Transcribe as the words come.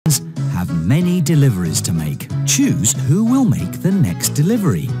have many deliveries to make. Choose who will make the next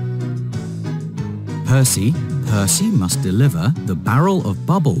delivery. Percy must deliver the barrel of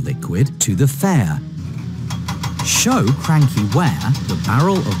bubble liquid to the fair. Show Cranky where the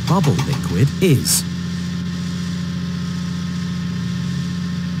barrel of bubble liquid is.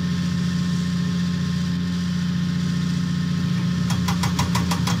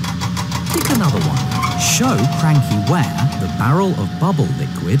 Pick another one. Show Cranky where the barrel of bubble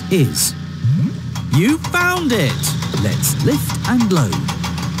liquid is. You found it! Let's lift and load.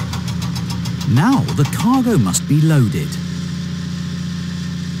 Now the cargo must be loaded.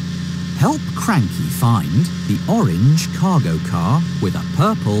 Help Cranky find the orange cargo car with a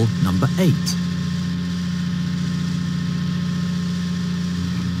purple number 8.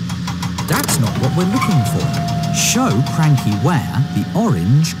 That's not what we're looking for. Show Cranky where the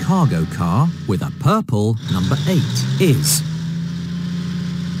orange cargo car with a purple number 8 is.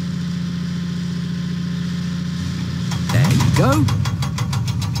 There you go.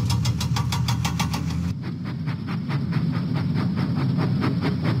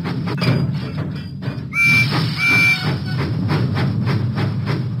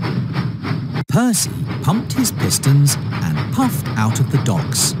 Percy pumped his pistons and puffed out of the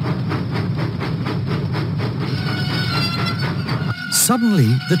docks.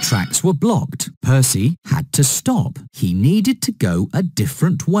 Suddenly, the tracks were blocked. Percy had to stop. He needed to go a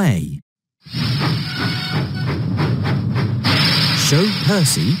different way. Show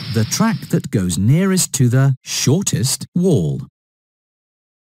Percy the track that goes nearest to the shortest wall.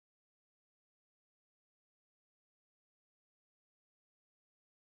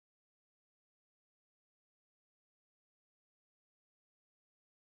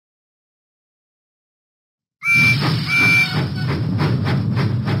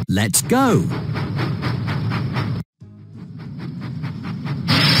 Let's go!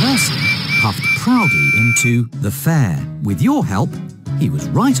 Percy puffed proudly into the fair. With your help, he was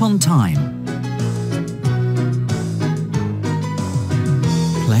right on time.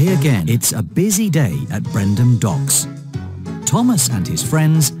 Play again. It's a busy day at Brendam Docks. Thomas and his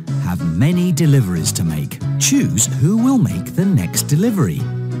friends have many deliveries to make. Choose who will make the next delivery.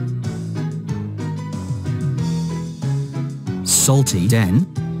 Salty Den.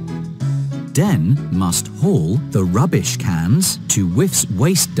 Den must haul the rubbish cans to Whiff's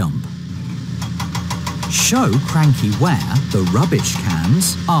waste dump. Show Cranky where the rubbish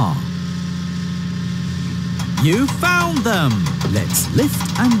cans are. You found them! Let's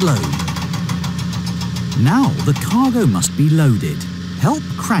lift and load. Now the cargo must be loaded. Help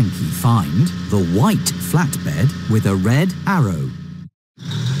Cranky find the white flatbed with a red arrow.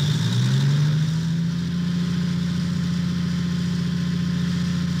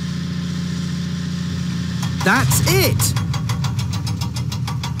 That's it!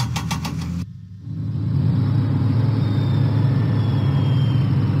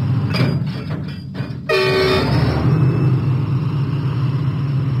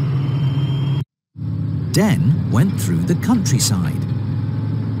 Den went through the countryside.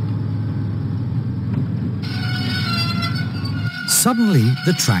 Suddenly,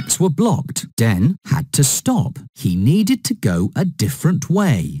 the tracks were blocked. Den had to stop. He needed to go a different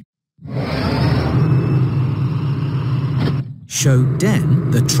way. Show Den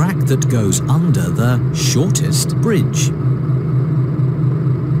the track that goes under the shortest bridge.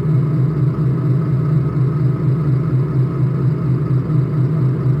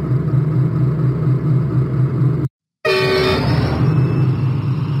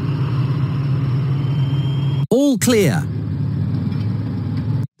 All clear.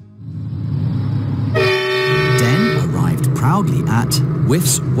 Den arrived proudly at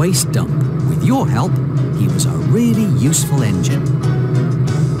Whiff's waste dump. With your help, he was a really useful engine.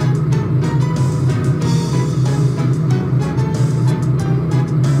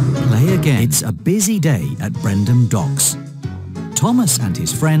 Play again. It's a busy day at Brendam Docks. Thomas and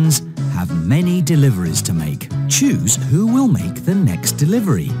his friends have many deliveries to make. Choose who will make the next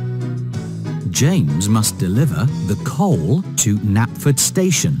delivery. James must deliver the coal to Knapford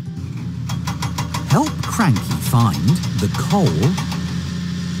Station. Help Cranky find the coal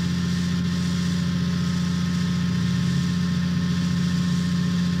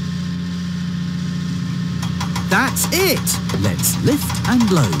That's it! Let's lift and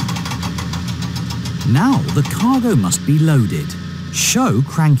load. Now the cargo must be loaded. Show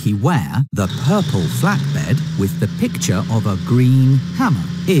Cranky where the purple flatbed with the picture of a green hammer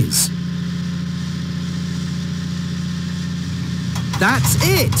is. That's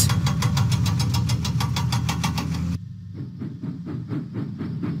it!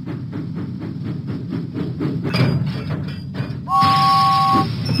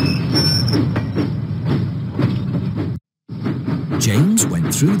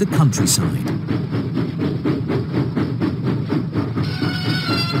 through the countryside.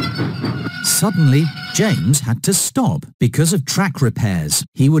 Suddenly, James had to stop because of track repairs.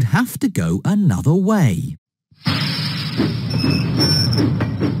 He would have to go another way.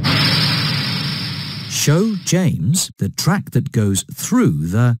 Show James the track that goes through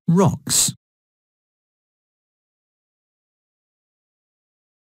the rocks.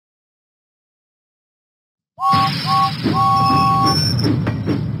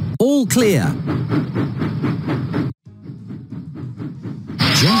 All clear.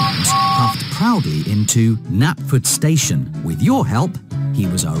 James puffed proudly into Knapford Station. With your help, he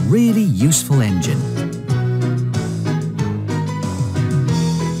was a really useful engine.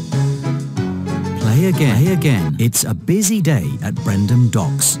 Play again. It's a busy day at Brendam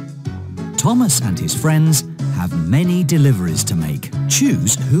Docks. Thomas and his friends have many deliveries to make.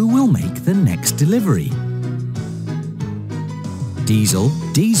 Choose who will make the next delivery. Diesel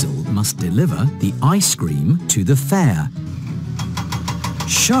must deliver the ice cream to the fair.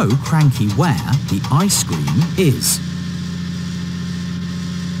 Show Cranky where the ice cream is.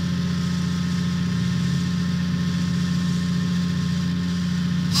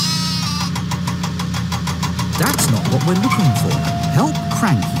 That's not what we're looking for. Help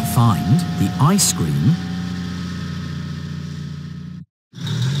Cranky find the ice cream.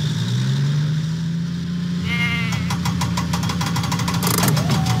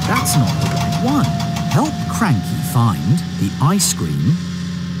 That's not the right one. Help Cranky find the ice cream.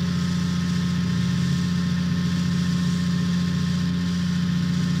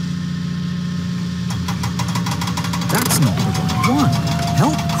 That's not the right one.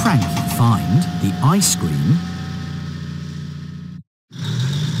 Help Cranky find the ice cream.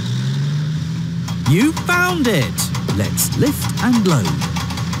 You found it! Let's lift and load.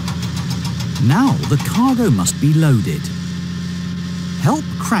 Now the cargo must be loaded. Help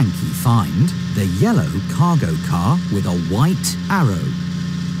Cranky find the yellow cargo car with a white arrow.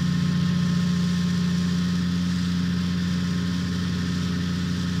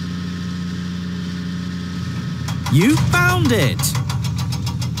 You found it!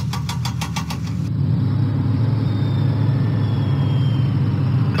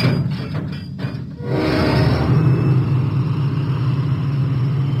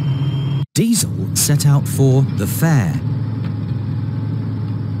 Diesel set out for the fair.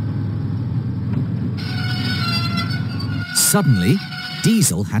 Suddenly,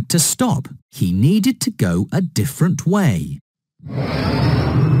 Diesel had to stop. He needed to go a different way.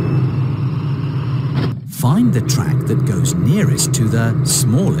 Find the track that goes nearest to the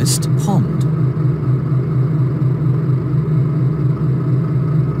smallest pond.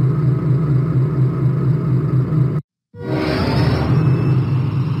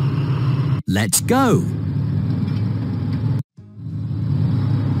 Let's go!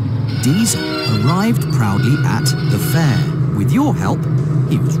 Diesel arrived proudly at the fair. With your help,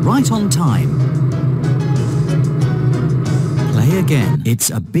 he was right on time. Play again. It's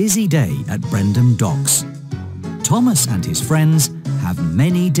a busy day at Brendam Docks. Thomas and his friends have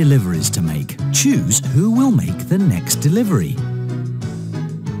many deliveries to make. Choose who will make the next delivery.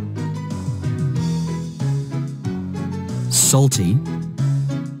 Salty.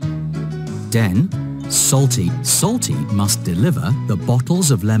 Den. Salty must deliver the bottles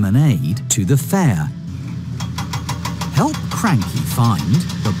of lemonade to the fair. Help Cranky find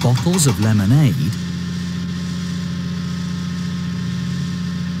the bottles of lemonade.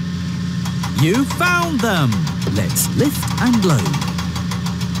 You found them! Let's lift and load.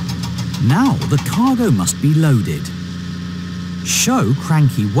 Now the cargo must be loaded. Show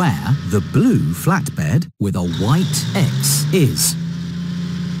Cranky where the blue flatbed with a white X is.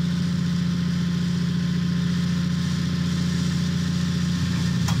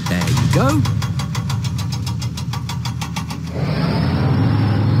 There you go.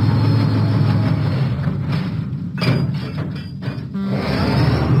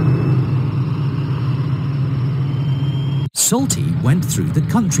 Salty went through the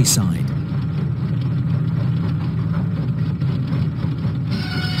countryside.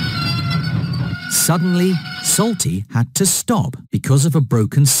 Suddenly, Salty had to stop because of a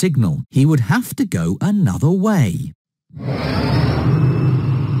broken signal. He would have to go another way.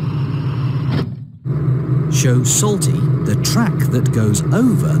 Show Salty the track that goes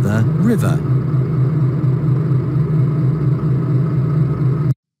over the river.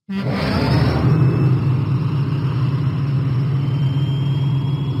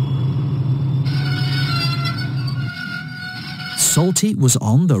 Salty was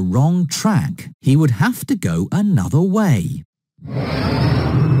on the wrong track. He would have to go another way.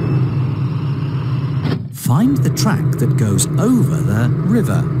 Find the track that goes over the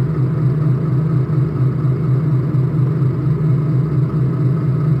river.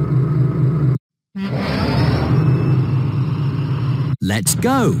 Let's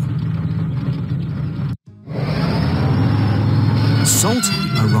go! Salty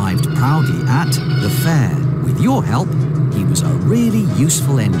arrived proudly at the fair. With your help, he was a really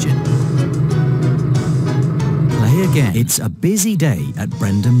useful engine. Play again. It's a busy day at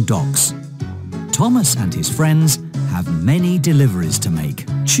Brendam Docks. Thomas and his friends have many deliveries to make.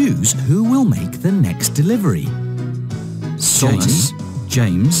 Choose who will make the next delivery. Thomas,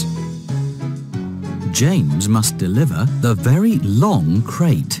 James. James must deliver the very long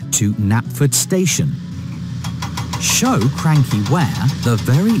crate to Knapford Station. Show Cranky where the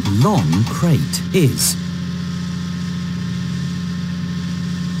very long crate is.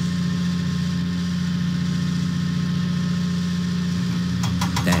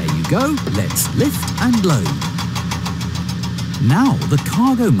 There you go. Let's lift and load. Now the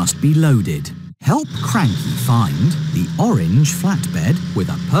cargo must be loaded. Help Cranky find the orange flatbed with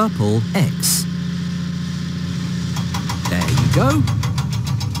a purple X. There you go.